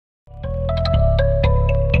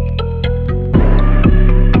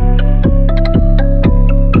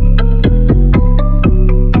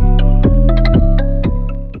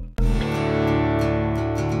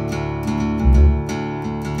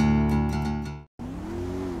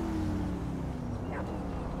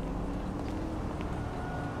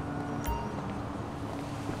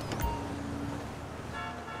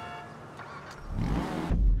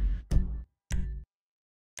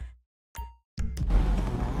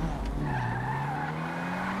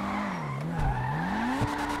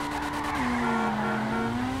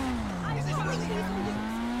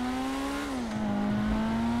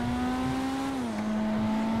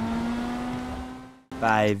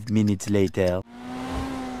5 minutes later.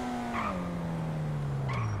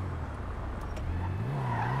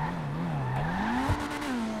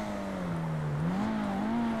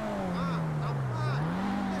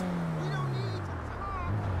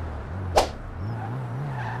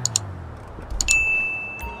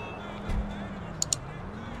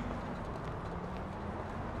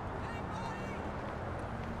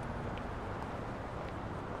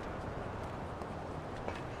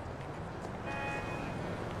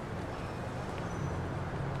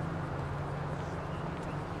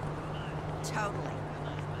 Totally.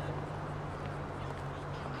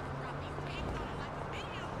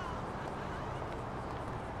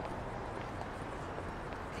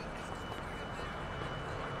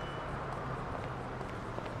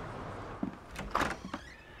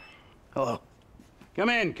 Hello. Come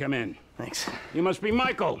in, come in. Thanks. You must be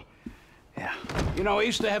Michael. Yeah. You know, I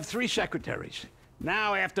used to have 3 secretaries.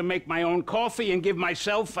 Now I have to make my own coffee and give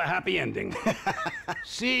myself a happy ending.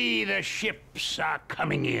 See, the ships are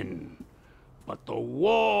coming in, but the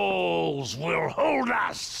walls will hold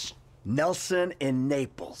us. Nelson in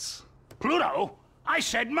Naples. Pluto? I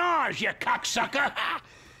said Mars, you cocksucker!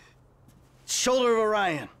 Shoulder of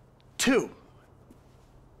Orion. 2.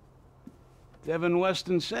 Devin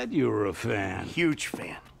Weston said you were a fan. Huge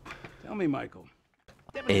fan. Tell me, Michael.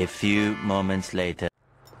 A few moments later.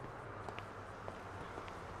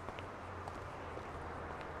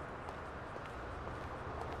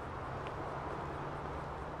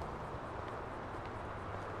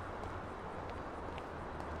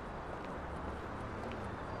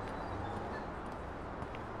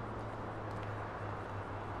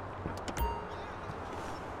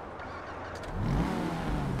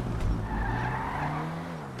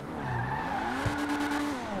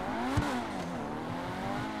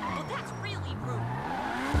 Well, that's really rude.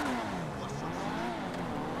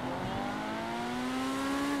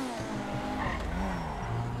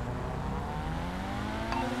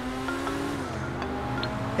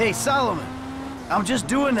 Hey, Solomon. I'm just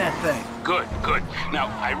doing that thing. Good, good. Now,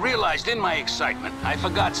 I realized in my excitement, I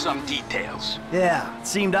forgot some details. Yeah, it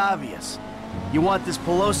seemed obvious. You want this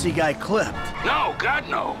Pelosi guy clipped. No, God,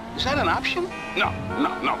 no. Is that an option? No,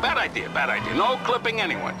 no. Bad idea, bad idea. No clipping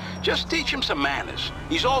anyone. Just teach him some manners.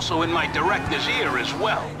 He's also in my director's ear as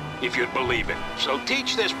well, if you'd believe it. So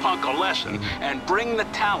teach this punk a lesson and bring the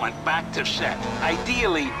talent back to set.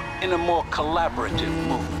 Ideally, in a more collaborative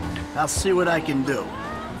mood. I'll see what I can do.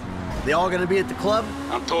 They all gonna be at the club?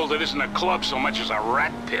 I'm told it isn't a club so much as a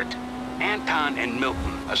rat pit. Anton and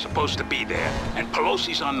Milton are supposed to be there, and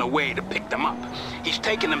Pelosi's on the way to pick them up. He's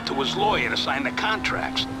taking them to his lawyer to sign the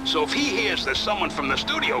contracts. So if he hears there's someone from the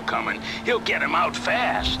studio coming, he'll get him out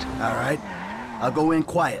fast. All right. I'll go in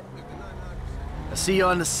quiet. I'll see you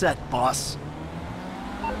on the set, boss.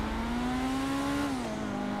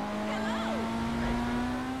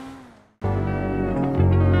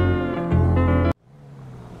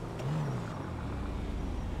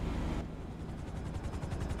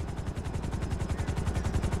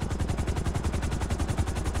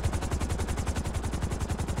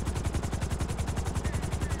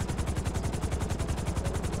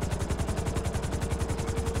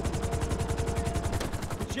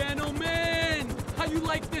 Gentlemen, how you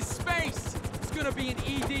like this space? It's gonna be an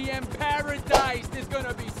EDM paradise. There's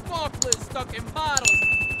gonna be sparklers stuck in bottles,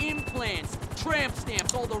 implants, tramp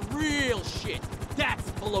stamps, all the real shit. That's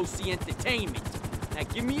Pelosi Entertainment. Now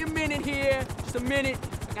give me a minute here, just a minute.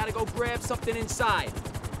 I gotta go grab something inside.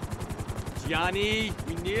 Johnny,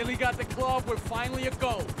 we nearly got the club. We're finally a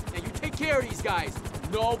go. Now you take care of these guys.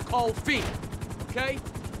 No cold feet, okay?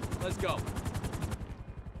 Let's go.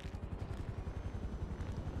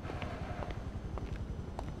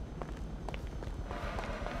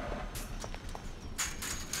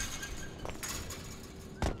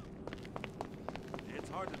 It's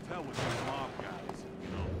hard to tell with these mob guys. You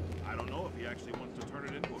know, I don't know if he actually wants to turn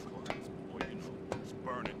it into a club. Or, you know, just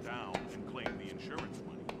burn it down and claim the insurance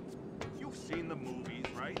money. You've seen the movies,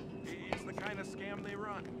 right? It's the kind of scam they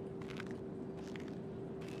run.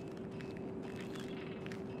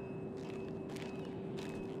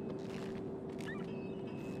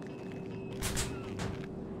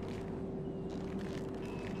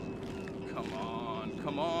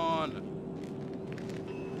 Come on.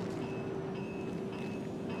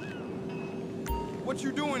 What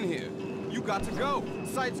you doing here? You got to go.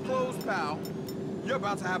 Site's closed, pal. You're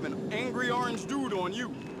about to have an angry orange dude on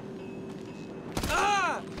you.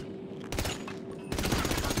 Ah!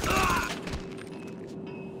 Ah!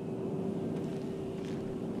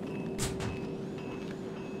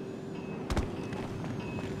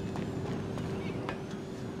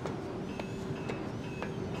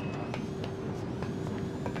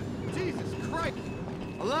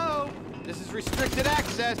 Jack! Hello? This is restricted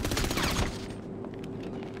access.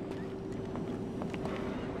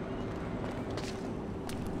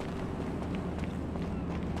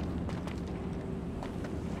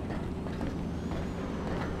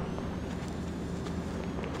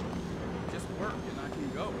 Just work and I can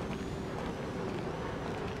go.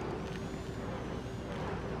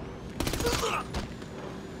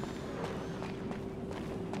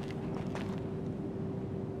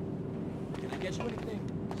 Can I get you anything?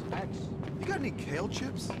 Snacks? You got any kale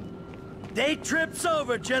chips? Day trip's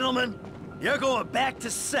over, gentlemen. You're going back to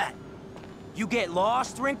set. You get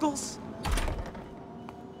lost, Wrinkles?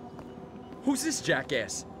 Who's this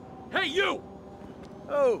jackass? Hey, you!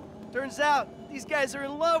 Oh, turns out these guys are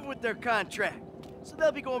in love with their contract. So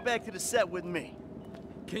they'll be going back to the set with me.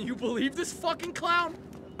 Can you believe this fucking clown?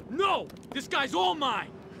 No! This guy's all mine!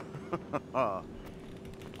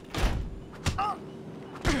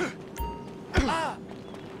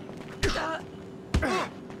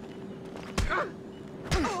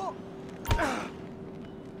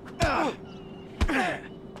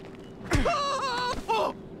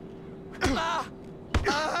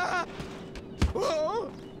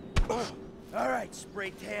 All right,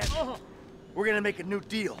 spray tan. We're gonna make a new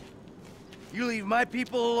deal. You leave my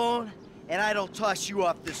people alone, and I don't toss you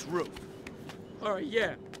off this roof. All right,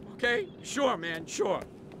 yeah. Okay? Sure, man, sure.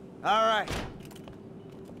 All right.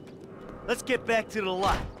 Let's get back to the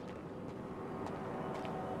lot.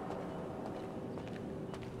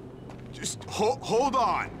 Just hold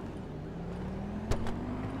on.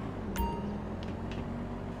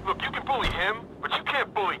 Look, you can bully him, but you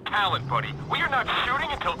can't bully talent, buddy. We are not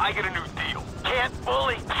shooting until I get a new deal. Can't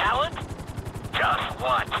bully talent? Just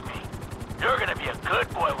watch me. You're gonna be a good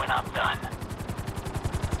boy when I'm done.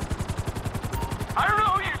 I don't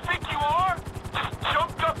know who you think you are. Just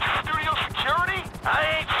jumped up to studio security?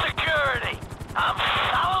 I ain't security. I'm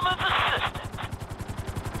Solomon's assistant.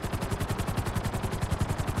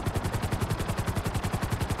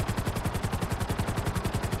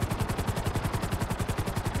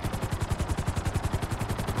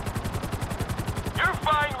 Your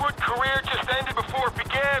Vinewood career just ended before it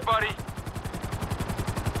began, buddy.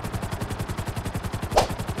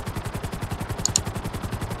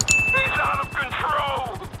 He's out of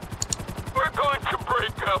control. We're going to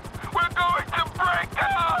break up. We're going to break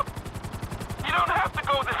up. You don't have to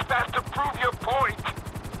go this fast to prove your point.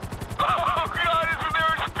 Oh, God, isn't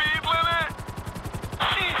there a speed limit?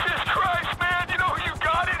 Jesus Christ, man, you know you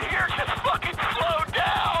got it here. Just fucking slow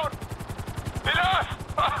down. Enough.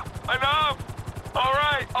 Enough. All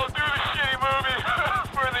right, I'll do the shitty movie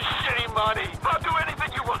for the shitty money. I'll do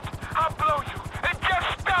anything you want. I'll blow you. And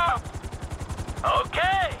just stop.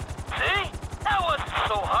 Okay. See? That wasn't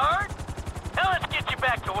so hard. Now let's get you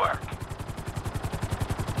back to work.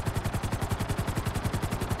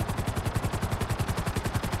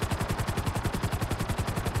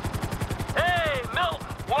 Hey, Milton.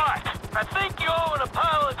 What? I think you owe an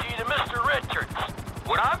apology to Mr. Richards.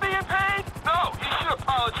 Would I being paid? No, he should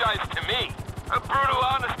apologize to me. A brutal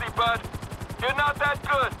honesty, bud. You're not that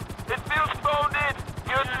good. It feels phoned in.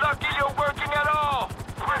 You're lucky you're working at all.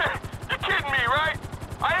 You're kidding me, right?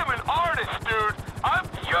 I am an artist, dude.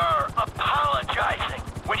 You're apologizing.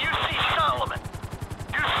 When you see Solomon,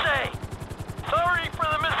 you say, "Sorry for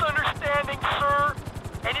the misunderstanding, sir,"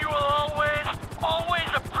 and you will always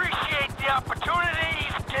appreciate the opportunity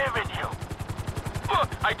he's given you. Look,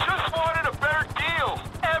 I just wanted a better deal.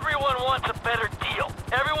 Everyone wants a better deal.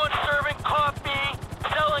 Everyone serving coffee,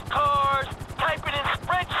 selling cars, typing in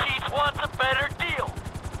spreadsheets wants a better deal.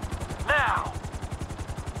 Now,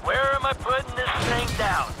 where am I putting this thing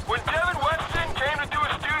down? When Devin Weston came to do a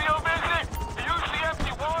studio visit, he used the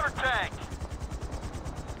empty water tank.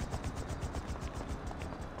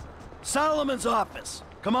 Solomon's office.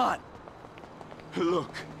 Come on.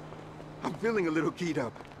 Look, I'm feeling a little keyed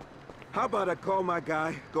up. How about I call my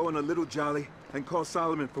guy, go on a little jolly, and call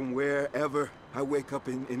Solomon from wherever I wake up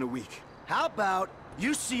in a week? How about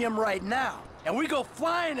you see him right now, and we go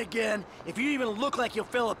flying again if you even look like you'll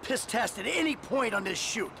fail a piss test at any point on this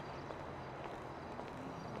shoot.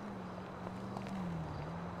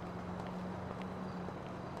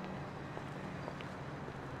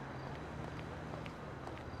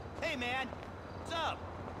 Hey, man. What's up?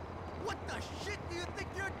 What the shit do you think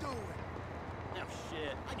you're doing? No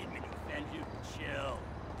shit. I didn't mean to offend you. Chill.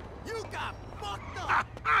 You got fucked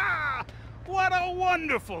up! What a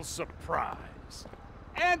wonderful surprise.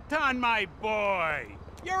 Anton, my boy.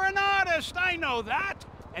 You're an artist, I know that.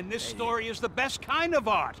 And this story is the best kind of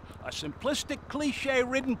art. A simplistic,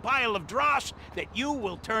 cliche-ridden pile of dross that you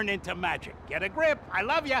will turn into magic. Get a grip. I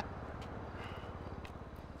love ya.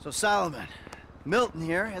 So, Solomon, Milton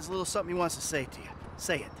here has a little something he wants to say to you.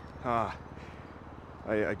 Say it.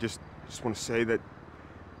 I just want to say that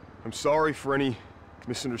I'm sorry for any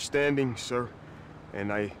misunderstanding, sir.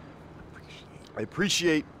 And I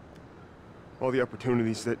appreciate all the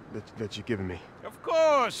opportunities that you've given me. Of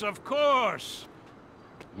course, of course.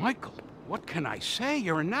 Michael, what can I say?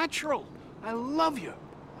 You're a natural. I love you.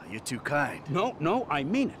 You're too kind. No, I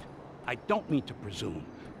mean it. I don't mean to presume.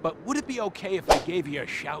 But would it be okay if I gave you a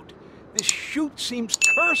shout? This shoot seems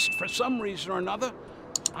cursed for some reason or another.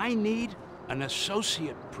 I need an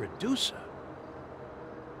associate producer.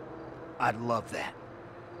 I'd love that.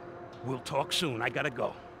 We'll talk soon. I gotta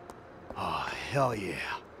go. Oh, hell yeah.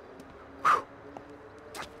 Whew.